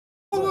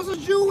a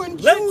Jew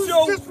and Let Jews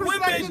your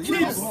disrespected women keep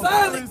you.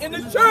 silent in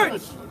the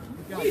church.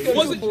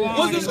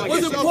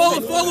 Wasn't Paul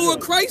a follower of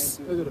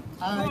Christ?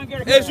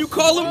 As you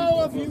call him?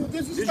 All of you,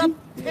 this is the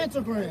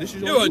pentagram.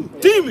 You're a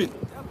demon.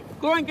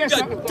 Go and get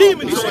some.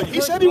 Demon.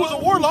 He said he was a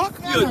warlock.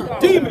 You're a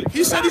demon.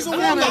 He said he's a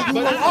warlock. You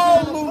will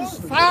all lose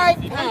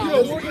 5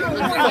 pounds in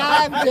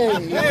 5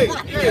 days.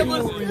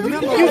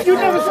 You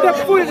never stepped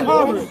foot in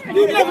Harvard.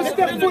 You never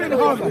stepped foot in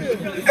Harvard.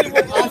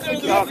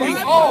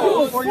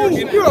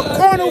 You're a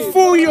carnal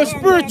fool. You're a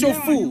spiritual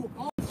fool.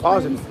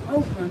 Positive.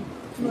 Open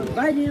to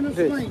invite in a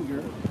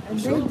stranger, and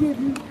they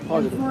didn't.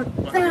 And for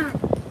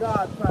that,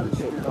 God punished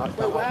them.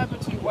 Wait, what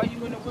happened to you? Why are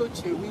you in a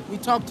wheelchair? We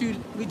talked to you.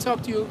 We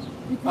talked to you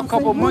a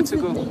couple months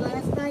ago.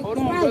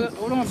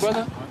 Hold on,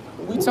 brother.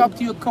 We talked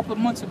to you a couple of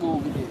months ago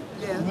over there.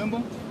 Yeah.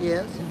 Remember?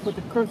 Yes. You put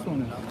the curse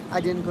on it.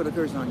 I didn't put a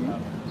curse on you.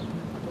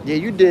 Yeah,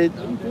 you did.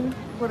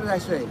 What did I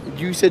say?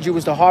 You said you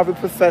was the Harvard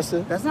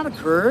professor, That's not a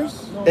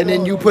curse. and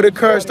then you put a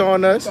curse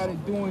on us.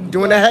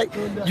 Doing the heck.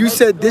 You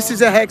said this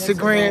is a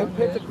hexagram,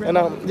 and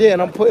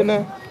I'm putting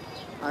a.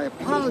 I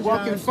apologize.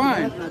 walking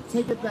fine. And I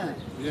take it back.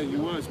 Yeah, you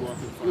was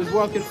walking. You was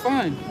walking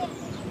fine.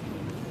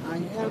 I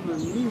have a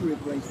knee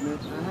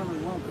replacement. I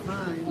haven't walked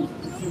fine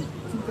since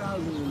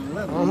 2011.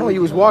 I don't know.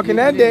 You was walking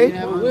that day.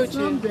 On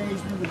some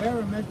days when the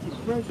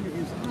barometric pressure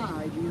is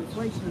high, the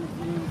inflation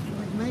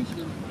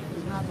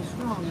is not as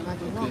strong, and I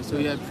can walk. Okay, so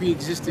you had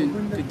pre-existing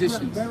when the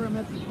conditions.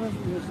 barometric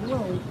pressure is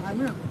low, I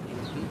limp.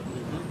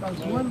 Because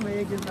one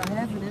leg is a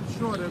half an inch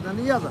shorter than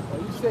the other.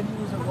 You said he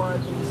was a wise.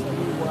 You said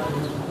he was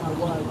not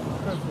wise.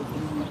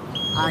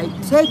 I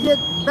take it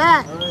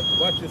back.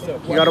 Watch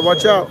yourself. You gotta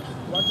watch out.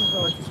 Watch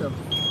yourself.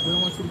 We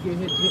don't want you to get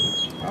hit.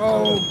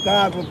 Oh,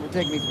 God will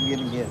protect me from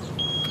getting hit.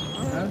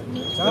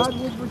 God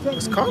will protect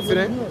It's me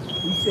confident. from getting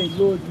hit. We say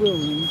Lord's will,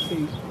 and we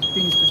say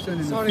things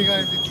concerning. Sorry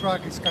guys, the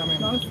truck is coming.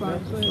 No, it's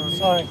fine.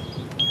 Sorry.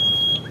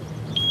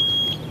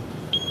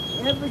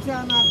 Every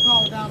time I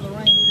fall down the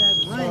rain, it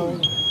has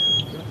rain.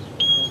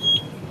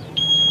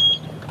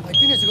 I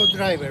think it's a good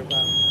driver,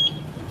 but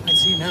I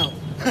see now.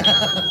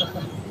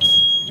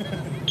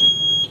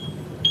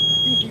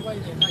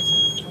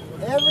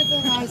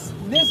 Everything I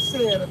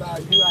missaid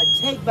about you, I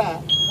take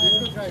back.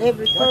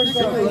 Every curse I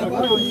may have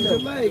put on you.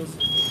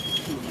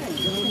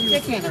 They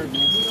can't hurt me.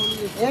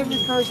 Every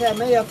curse I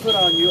may have put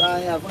on you, I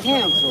have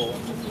canceled.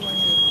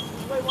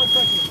 Wait 1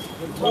 second.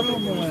 Hold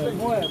on, Moab.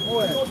 Wait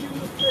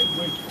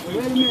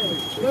a minute.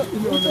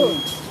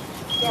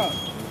 Stop.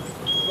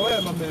 Go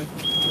ahead, my man.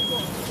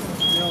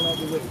 Nail out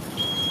the way.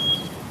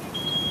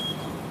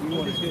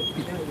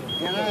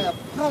 And I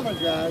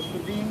apologize for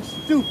being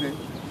stupid.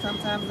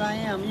 Sometimes I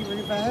am, even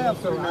if I have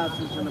 3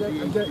 ounces in a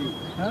PhD.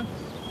 Huh?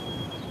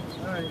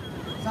 All right.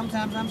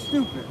 Sometimes I'm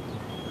stupid.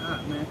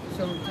 Man.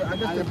 So I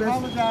guess I the best.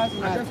 apologize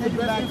and I guess take the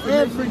back best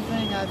information-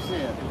 everything I've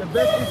said. The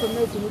best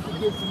information we can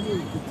give to you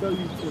is to tell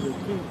you to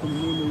repent in the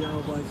name of Yahweh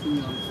on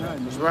the side.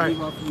 That's right.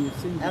 Leave off your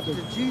sins. After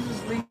Jesus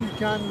leaves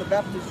John the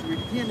Baptist,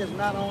 repent is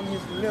not on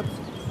his lips.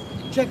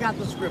 Check out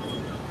the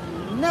scripture.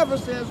 He never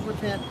says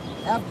repent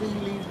after he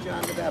leaves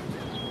John the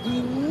Baptist.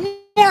 He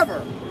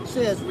never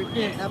says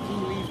repent after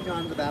he leaves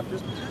John the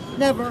Baptist.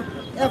 Never,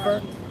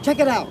 ever. Check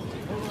it out.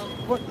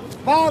 What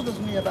bothers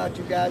me about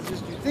you guys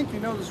is you think you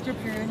know the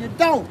scripture and you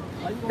don't.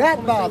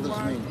 That bothers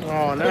me.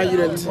 Oh, now you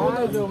didn't.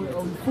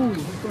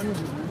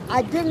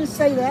 I didn't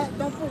say that.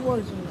 Don't put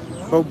words in my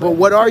mouth. But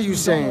what are you The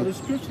saying?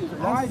 scriptures,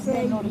 wise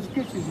men know the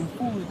scriptures and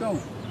fools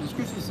don't. The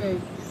scriptures say,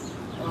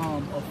 a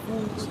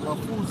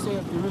fool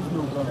saith there is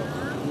no God.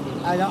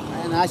 I don't,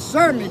 and I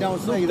certainly don't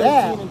say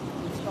that.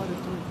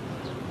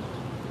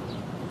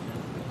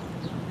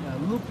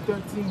 Luke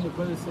 13, the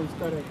brother says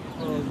start at,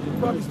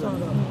 probably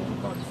start up.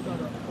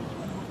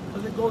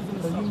 Because it goes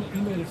in the,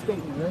 he made a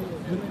statement, right?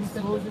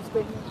 What was his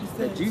statement? He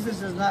said, Jesus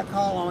does not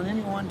call on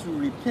anyone to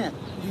repent.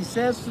 He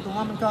says to the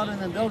woman caught in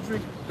adultery,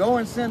 go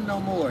and sin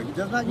no more. He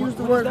does not use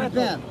the word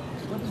repent.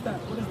 What is that?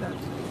 What is that?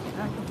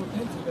 Act of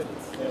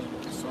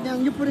repentance. Now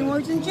you're putting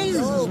words in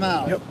Jesus'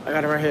 mouth. Yep, I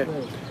got it right here.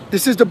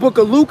 This is the book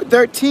of Luke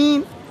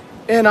 13,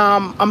 and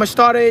I'm gonna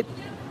start at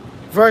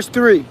verse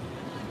 3.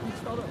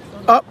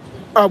 Up,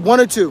 1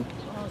 or 2.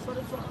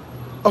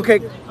 Okay.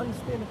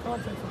 Understand the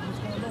context of what's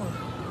going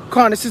on.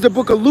 Con, this is the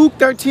book of Luke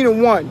 13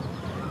 and 1.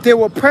 There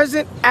were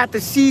present at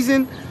the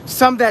season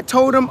some that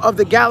told him of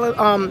the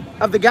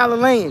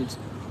Galileans,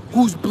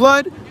 whose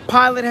blood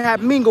Pilate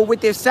had mingled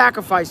with their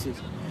sacrifices.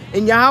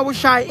 And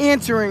Yahushua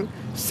answering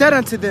said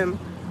unto them,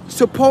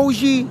 suppose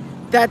ye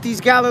that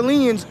these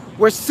Galileans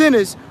were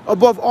sinners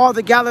above all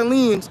the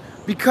Galileans,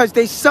 because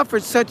they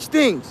suffered such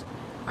things?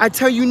 I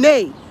tell you,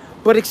 nay,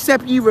 but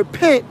except ye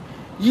repent,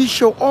 ye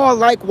shall all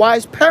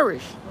likewise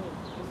perish.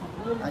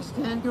 I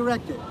stand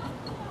corrected.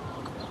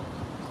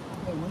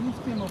 Hey, when you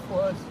stand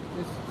before us,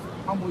 just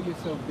humble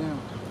yourself down.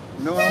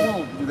 No, I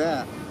won't do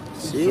that.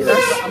 See,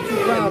 that's I'm too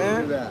proud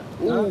to do that.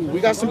 Ooh, we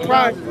got some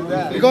pride.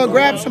 We're gonna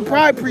grab some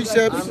pride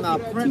precepts. I'm a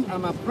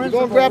principal. We're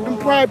gonna grab them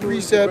pride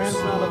precepts.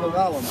 grandson of a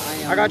Balaam.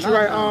 I got you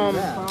right.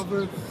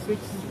 Proverbs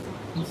 6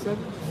 and 7.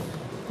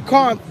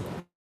 Con,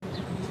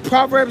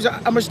 Proverbs,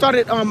 I'm going to start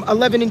at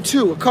 11 and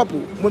 2, a couple.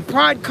 When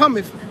pride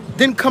cometh,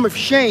 then cometh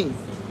shame.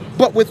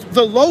 But with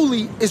the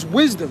lowly is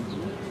wisdom.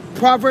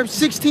 Proverbs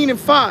 16 and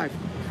 5.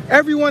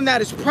 Everyone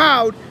that is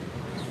proud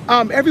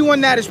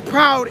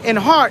in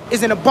heart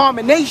is an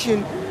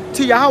abomination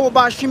to Yahweh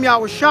Ba'ashim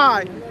Yahweh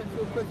Shai. Are you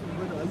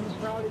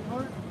proud in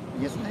heart?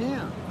 Yes, I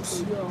am.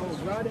 So you're a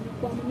riding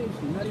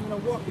abomination, not even a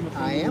walking abomination.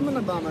 I am an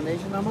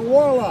abomination. I'm a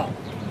warlock.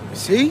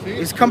 See?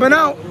 It's coming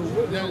out.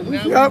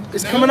 Yep,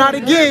 it's coming out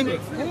again.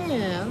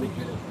 And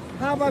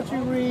how about you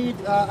read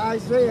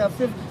Isaiah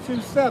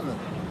 52:7?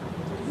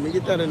 Let me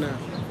get that in there.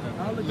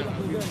 I'll look it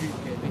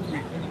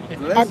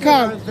up.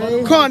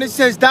 Con, it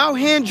says, thou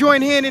hand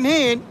join hand in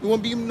hand. You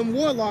want to be them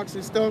warlocks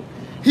and stuff.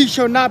 He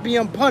shall not be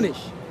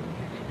unpunished.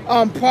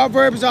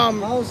 Proverbs,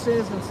 Paul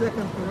says in 2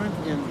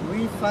 Corinthians,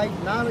 we fight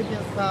not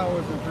against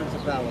powers and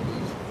principalities,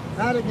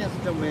 not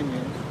against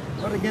dominions,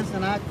 but against,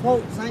 and I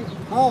quote St.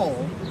 Paul,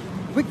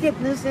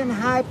 wickedness in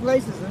high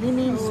places. And he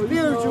means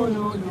spiritual.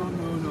 No.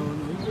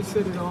 You just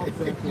said it all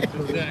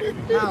back.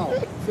 How?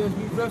 It says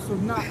we wrestle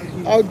not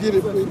against. I'll get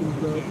it, flesh please. and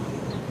blood.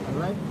 All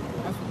right?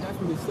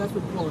 That's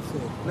what Paul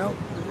said. No,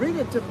 read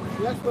it to me.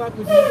 That's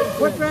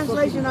What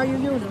translation are you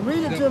using?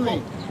 Read it to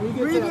me.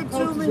 Read it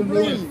to me,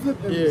 please. 2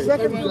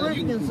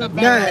 Corinthians.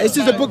 Nah, it's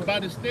just a book. By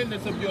the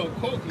standards of your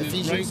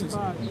occultness,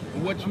 right?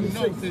 And what you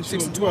know since 6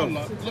 you're and a 12.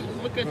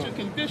 warlock. Look at your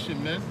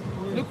condition, man.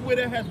 Look where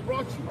that has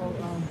brought you.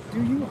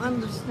 Do you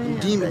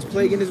understand Demons that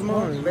plaguing Jesus his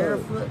mind. walked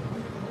barefoot?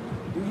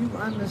 Do you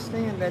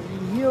understand that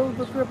he healed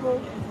the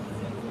cripple?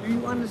 Do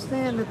you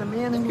understand that the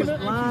man who was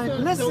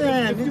blind?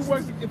 Listen,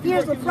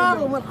 here's the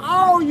problem with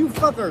all you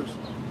fuckers.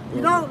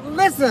 You don't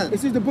listen.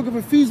 This is the book of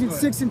Ephesians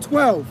 6 and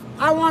 12.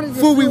 I wanted to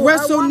For we do- I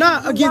wrestle wanted not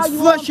to do against while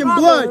you flesh on and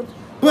blood, Proverbs,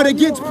 but while you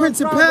against on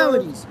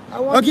principalities, Proverbs, I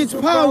wanted against to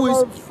do powers,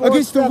 Proverbs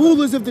against the 4:7.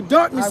 rulers of the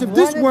darkness I of this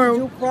wanted to world,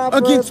 do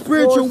Proverbs against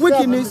spiritual 4:7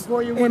 wickedness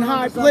before you in went on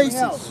high to something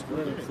places. else.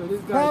 So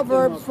this guy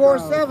Proverbs came up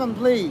proud. 4:7,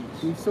 please.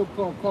 He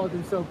so-called called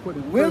himself put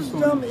his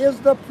Wisdom is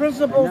the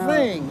principal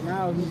thing.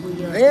 Now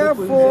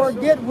Therefore,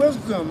 get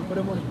wisdom,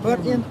 but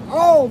in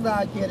all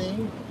thy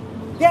getting,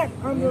 get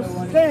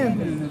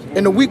understanding.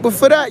 And the week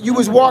before that, you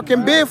was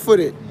walking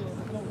barefooted.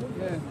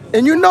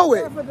 And you know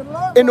it.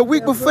 And the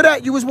week before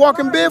that, you was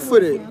walking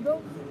barefooted.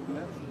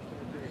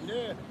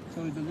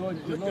 So the Lord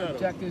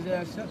jacked his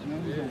ass up,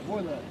 man. He's a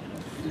warlock.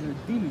 He's a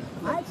demon.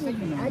 I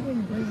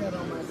didn't bring that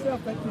on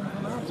myself. That came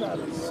from outside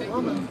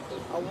of me.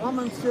 A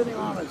woman sitting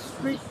on a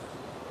street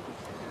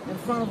in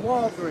front of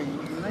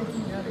Walgreens in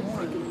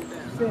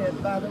 1991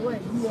 said, by the way,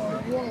 you are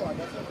a warlock. I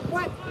said,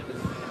 what?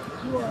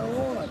 You are a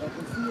warlock. I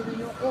can see it in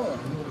your aura.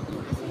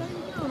 I said,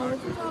 I don't know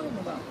what you're talking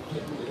about.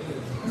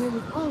 And it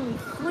was only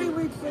 3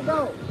 weeks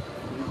ago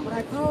when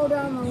I called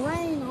down the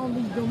rain on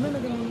these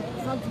Dominican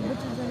country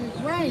witches and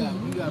it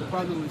rained. You got a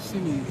problem with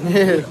Simeon.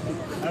 Yeah.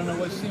 I don't know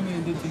what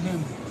Simeon did to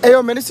him. Hey,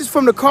 yo, man, this is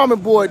from the Carmen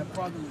board. You got a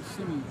problem with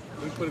Simeon.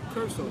 We put a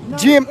curse on you. Not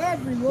Jim,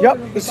 every word yep,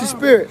 of the it's the Bible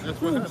spirit. is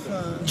true,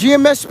 son.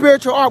 GMS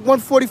Spiritual Arc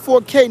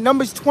 144K,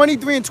 Numbers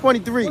 23 and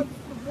 23.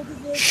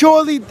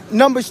 Surely,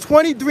 Numbers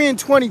 23 and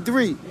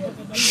 23.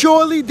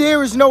 Surely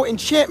there is no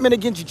enchantment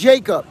against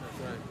Jacob.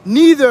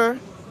 Neither,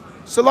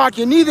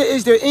 Salakia, neither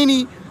is there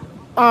any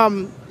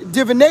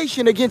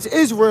divination against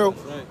Israel.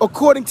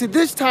 According to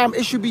this time,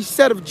 it should be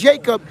said of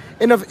Jacob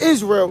and of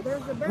Israel,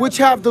 which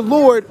have the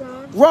Lord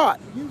wrought.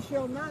 You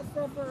shall not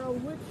suffer a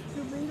witch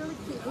to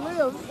be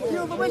live.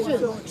 Kill the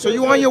witches. So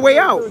you on your way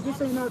So out.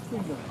 this ain't our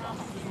kingdom.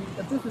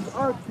 If this is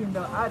our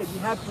kingdom, I'd be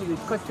happy to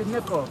cut your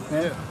neck off,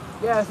 man.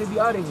 Yeah, I said be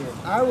out of here.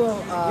 I will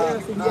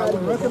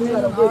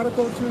recommend an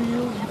article to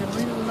you. You can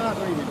read it or not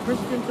read it.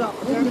 Christian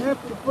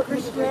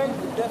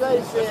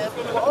today said,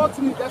 Well,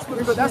 ultimately,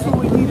 that's what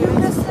we need.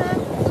 listen,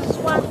 this is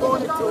why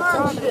Going people into a don't learn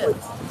time shit.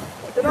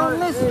 which don't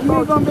listen. You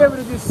ain't gonna be able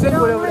to just say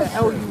whatever the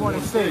hell you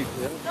want to say. You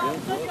ain't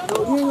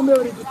gonna be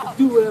able to just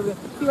do whatever.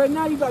 See, right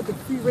now you got the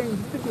free range. You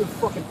think you're a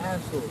fucking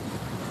asshole.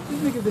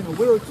 This nigga's in a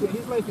wheelchair.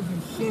 His life is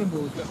in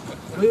shambles.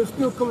 But he'll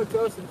still come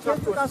to us and talk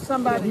Just to us. because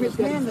somebody is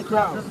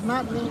handicapped does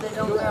not mean they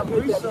don't have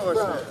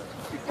resources.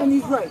 And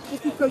he's right.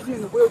 Just because you're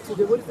in a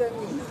wheelchair, what does that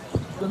mean?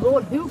 The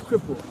Lord healed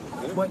cripple.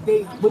 But what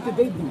did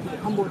they do? They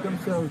humbled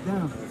themselves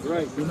down.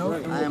 Right. You know?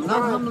 And I am pride-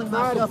 not humbling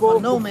pride myself goes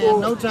for no man,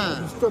 before no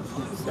time.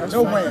 instructions. That's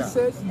Nowhere. what he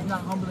says. He's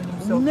not humbling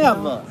himself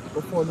Never. down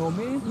before no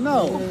man.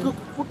 No.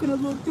 What can the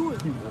Lord do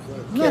with him?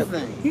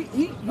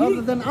 Nothing.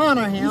 Other than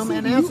honor him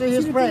and answer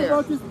his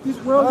prayer. This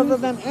world Other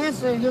is, than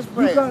answer his you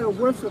prayer. gotta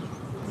worship.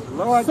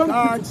 Lord some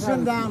God, principalities.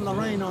 send down the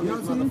rain on these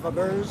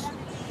motherfuckers.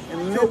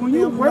 And So let when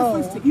you're them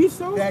worthless know to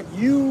Esau, that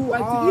you like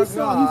to are Esau,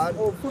 God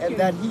he's and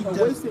that he a does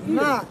wasted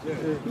leader. not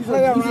He's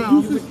play a around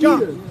useless with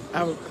junk.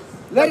 leader.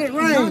 Let it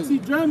Nazi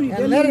rain. Germany, they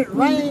And let it put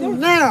him to rain death.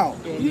 now.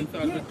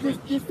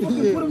 Just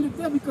fucking put him to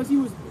death because he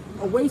was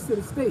a waste of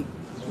the state.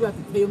 You have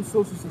to pay him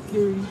Social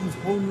Security. He was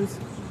homeless.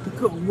 He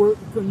couldn't work.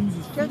 He couldn't use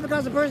his Just street.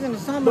 because a person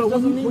is homeless But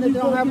doesn't when mean you that they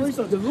don't go have against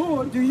resources. the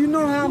Lord, Do you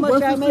know how you're much I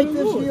worthless make to the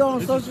this Lord. year on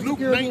This Social is Luke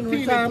Security and 19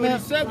 and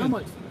retirement? 27. how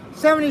much?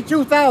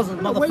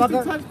 72,000, You're wasting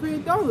motherfucker. taxpayer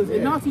dollars.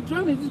 And Nazi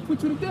Germany just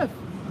put you to death.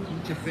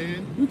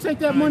 Japan. You take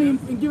that money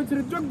and give it to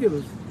the drug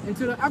dealers.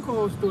 into the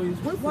alcohol store. He's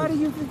with Why us. do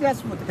you think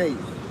that's what the case?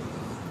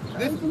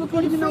 Look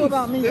What do you know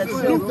about me This that is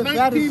says Luke that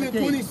that 19 is the and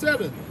case?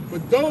 27.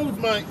 But those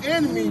my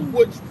enemies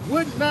which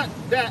would not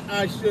that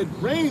I should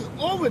reign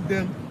over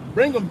them,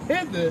 bring them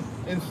hither,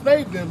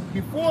 enslave them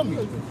before me.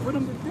 Put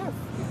him to death.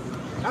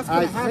 That's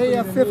gonna happen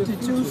Isaiah in the near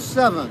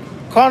 52:7.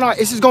 Karnak,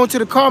 this is going to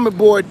the comment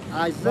board.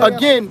 Isaiah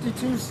Again,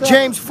 52:7.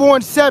 James 4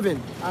 and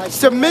 7. Isaiah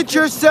Submit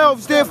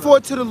yourselves 52:7. therefore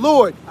to the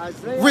Lord.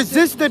 Isaiah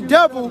Resist the 52:7.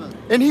 devil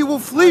and he will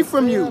flee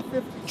from you. Isaiah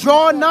 52:7.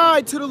 Draw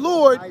nigh to the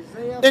Lord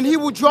Isaiah and he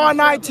will draw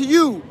nigh to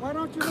you. Why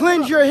don't you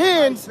Cleanse look your up?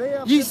 hands,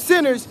 Isaiah ye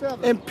sinners,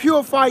 52:7. and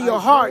purify your Isaiah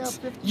hearts,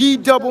 ye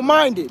 52:7.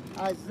 double-minded.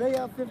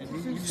 Isaiah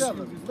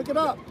 52:7. Look it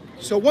up.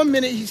 So one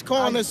minute he's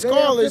calling us Isaiah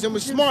scholars and we're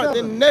smart,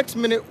 then the next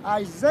minute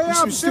Isaiah we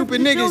some stupid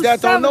niggas that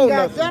don't know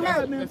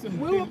nothing. Listen,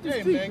 Wheel up the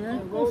hey, street, man,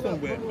 man. go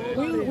somewhere, man.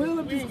 Wheel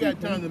up We the ain't got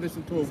street. time to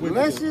listen to a wizard.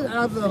 Blessed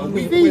are the A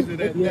weak feet.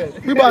 wizard at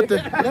that. We about to,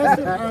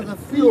 Blessed are the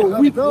feet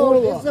of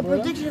those. It's a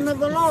prediction of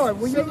the Lord.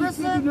 Will you Satan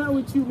listen? not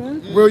with you,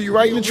 man. will you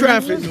right in the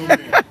traffic?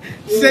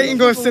 Satan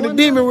gonna send a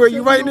demon where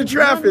you right in the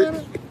traffic.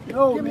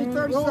 No, Give me man.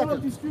 30 Roll up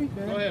seconds. the street,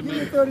 man. Go ahead, Give me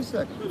man. 30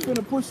 seconds. I'm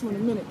gonna push you in a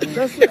minute, man.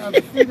 Blessed are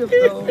the feet of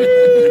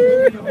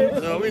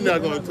those. No, we're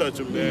not going to touch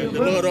him, man. The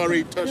Lord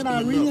already touched Then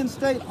I him enough.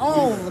 reinstate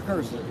all the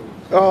curses.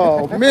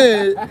 Oh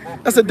man,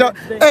 that's a dumb.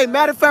 Hey,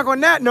 matter of fact, on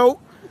that note,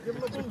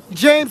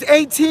 James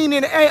 18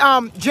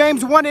 and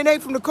James 1 and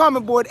 8 from the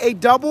comment board. A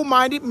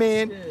double-minded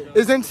man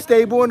is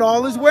unstable in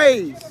all his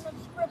ways.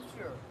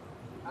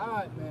 All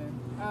right, man.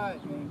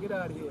 Get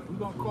out of here. We're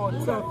gonna call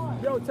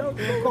Tough. Yo, tell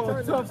him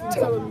call Tough and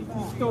tell him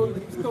he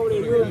stole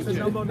their ribs and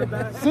I'm on the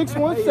back.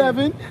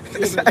 617.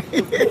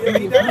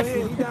 He down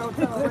here. He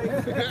downtown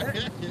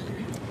right.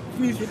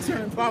 Please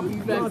return property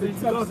back. He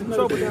got some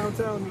trouble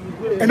downtown.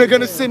 And they're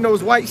gonna send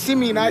those white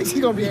Simeonites. He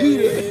gonna be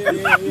heated.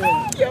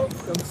 Yeah.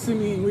 Some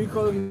Simeon, we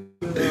call him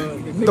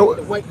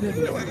the white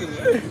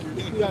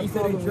nigga. He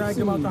said they dragged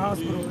him out the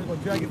hospital. They're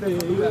gonna drag it back. Yeah, I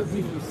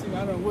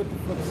don't know what the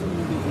fuck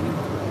Simeon did.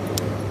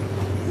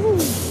 Woo.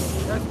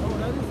 That's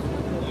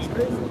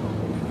crazy.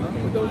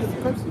 But those are the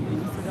Pepsi. He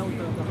said that was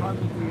the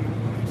Harvey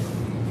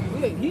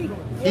thing.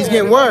 He's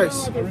getting worse.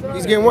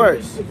 He's getting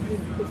worse. If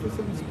it's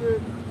in the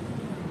spirit,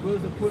 we'll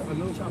just put a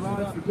little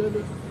collage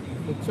together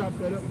and chop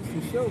that up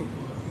to show.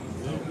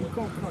 You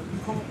can't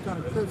try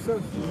to curse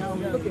us. Now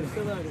look at it.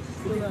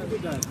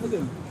 Look at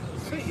him.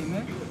 Satan,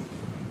 man.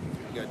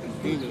 You got these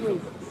demons.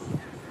 Look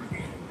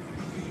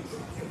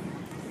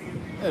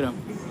at him.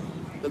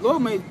 The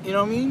Lord made, you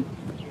know what I mean?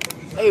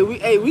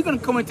 We gonna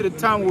come into the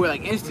time where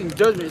like instant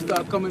judgment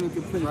start coming into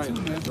play too,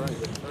 man. Right.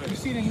 You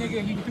see the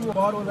nigga, he threw a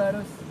bottle at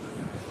us,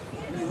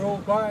 and he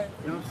rolled by,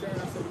 you know what I'm saying?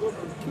 I said, we're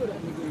gonna kill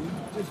that nigga, and he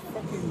just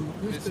fucking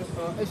used the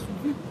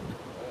SUV.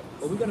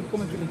 But we're gonna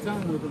come into the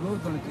time where the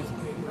Lord's gonna just,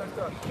 we're gonna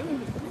start killing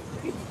this.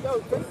 Yo,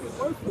 take this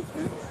worthless,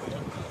 man.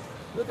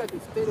 Look at the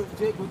state of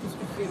Jake, we just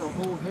create a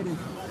whole headed.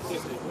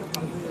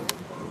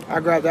 I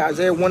grabbed that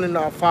Isaiah 1 and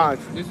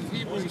 5. This is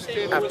Hebrews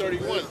 10 and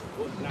 31.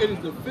 It is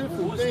the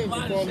fearful thing to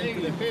fall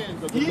into the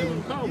hands of the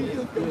living power. You know?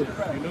 And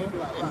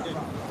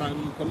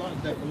finally, that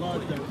Colossians, that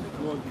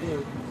Lord's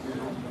word,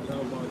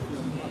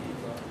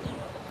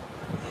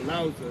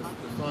 allows us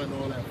to find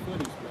all that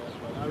footage, man.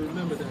 But I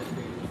remember that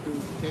day. The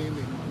dude came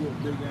and he threw a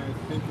big ass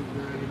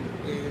pentagram in the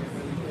air and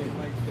everything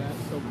like that.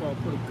 So-called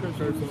put a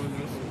curse on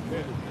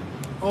us.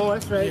 Oh,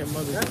 that's right. Yeah,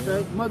 Mother's That's Day.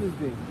 right. Mother's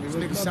Day. These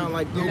niggas sound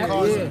like Bill Yeah,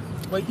 Cosby. yeah.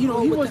 But you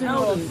know, he wasn't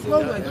all slow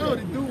like No, the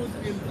that. dude was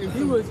in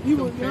He was, some yeah, he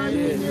wasn't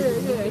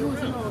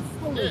pants. all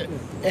slow like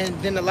that.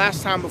 And then the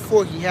last time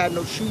before, he had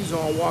no shoes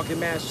on, walking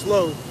mad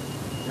slow.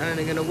 That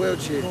nigga in a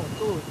wheelchair.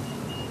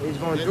 He's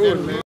going through it,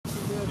 man.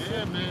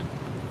 Yeah, man.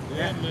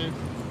 Yeah, man.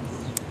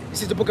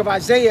 This is the book of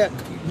Isaiah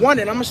 1,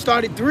 and I'm going to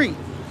start at 3. It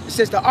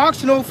says, the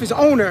ox knoweth his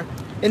owner,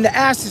 and the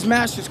ass his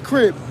master's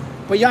crib.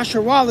 But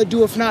Yasharallah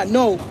doeth not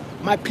know,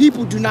 my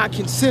people do not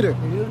consider. They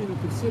don't even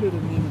consider the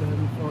name of the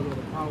Heavenly Father or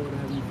the power of the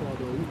Heavenly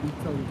Father. We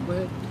tell them, go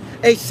ahead.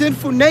 A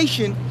sinful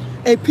nation,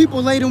 a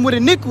people laden with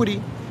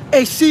iniquity,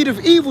 a seed of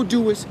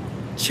evildoers,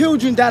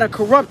 children that are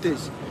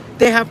corrupters.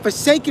 They have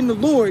forsaken the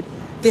Lord.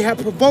 They have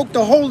provoked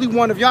the Holy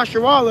One of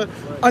Yasharallah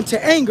unto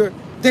anger.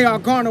 They are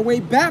gone away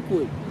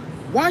backward.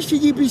 Why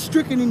should ye be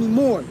stricken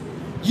anymore?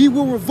 Ye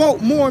will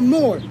revolt more and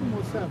more. You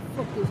almost have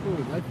fuck this whole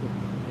life up.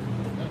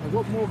 And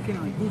what more can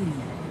I do to you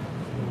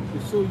to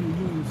show you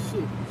you ain't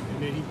shit?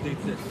 And then he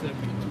thinks that's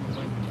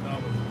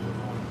 $7,200.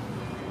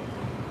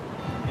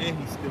 And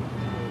he's still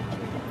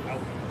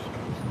out.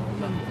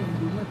 Nothing can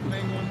do nothing.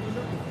 Ain't gonna do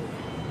nothing.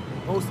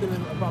 Boasting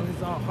about his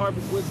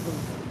harvest wisdom.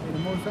 And the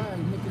Most High is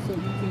making so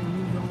you can't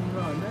use your own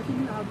rod. Now, you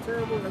know how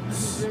terrible, like you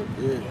just said,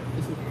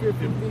 it's a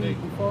fearful thing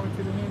to fall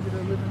into the hands of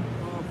the living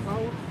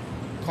power.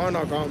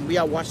 Karnak, we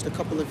had watched a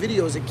couple of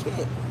videos at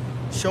camp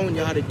showing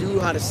you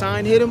how to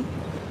sign hit him,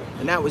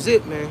 and that was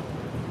it, man.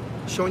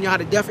 Showing you how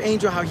the death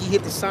angel, how he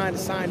hit the sign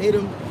hit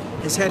him,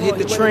 his head hit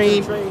the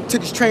train,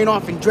 took his train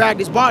off and dragged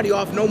his body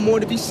off, no more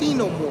to be seen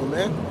no more,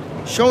 man.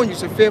 Showing you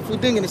it's a fearful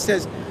thing, and it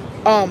says,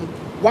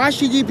 why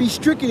should ye be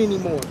stricken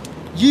anymore?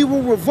 Ye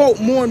will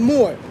revolt more and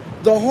more.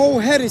 The whole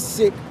head is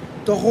sick,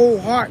 the whole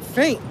heart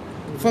faint.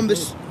 From the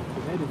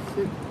is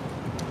sick.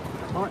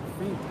 Heart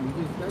faint.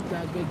 You just let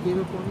that guy gave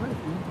up on life,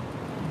 man.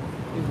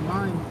 His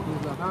mind,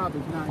 his lahab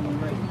is not in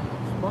the right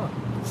spot.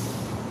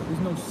 There's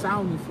no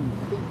soundness in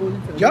it. It goes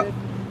into the Yep. head.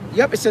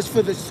 Yep, it says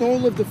for the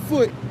sole of the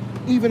foot,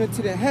 even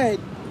unto the head,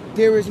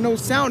 there is no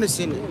soundness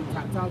in it.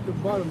 Yeah, top to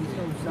bottom, there's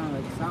no sound.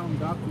 Like sound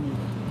doctrine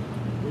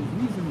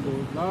is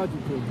reasonable, it's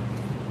logical.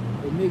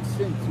 It makes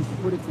sense. You can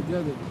put it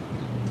together.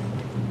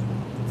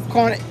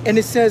 And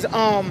it says,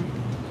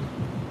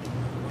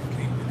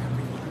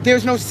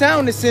 there's no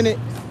soundness in it,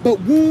 but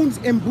wounds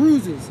and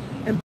bruises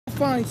and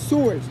fine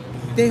sores.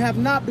 They have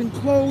not been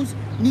closed,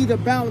 neither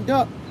bound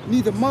up,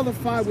 neither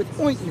mollified with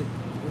ointment.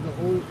 There's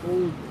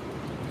an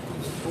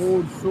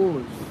old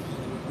sores,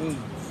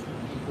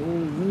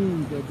 old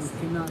wounds that just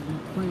cannot be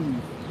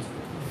cleansed.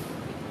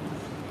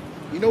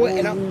 You know what? Old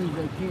And I'm wounds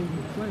that can't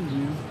be cleansed,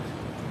 man.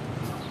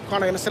 I'm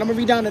gonna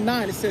read down to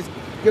 9. It says,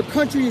 your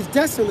country is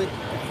desolate,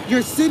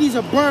 your cities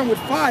are burned with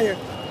fire,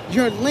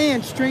 your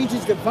land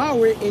strangers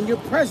devour it in your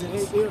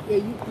presence. Hey,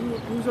 you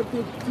was up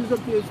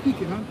there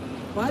speaking, huh?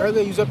 What?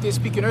 Earlier, you was up there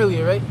speaking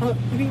earlier, right?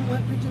 You mean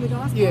what, preaching the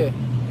gospel? Yeah.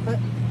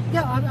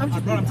 Yeah, I'm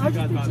just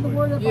preaching the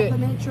word about the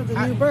nature of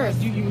the new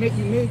birth. You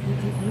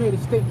made a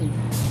statement.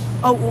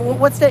 Oh,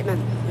 what statement?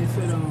 It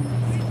said,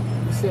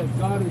 you said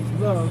God is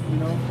love, you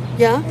know.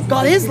 Yeah, And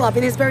God people is think- love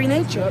in His very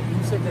nature. Yep,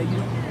 you said that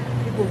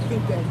people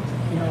think that,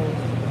 you know,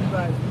 you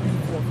guys read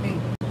for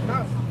hate.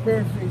 Not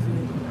paraphrasing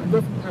it, I'm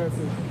roughly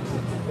paraphrasing.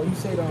 But you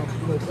said,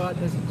 you know, God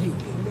doesn't hate.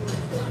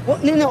 Well,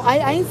 no,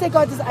 I didn't say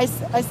God does.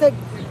 I said,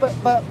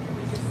 but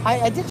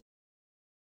I did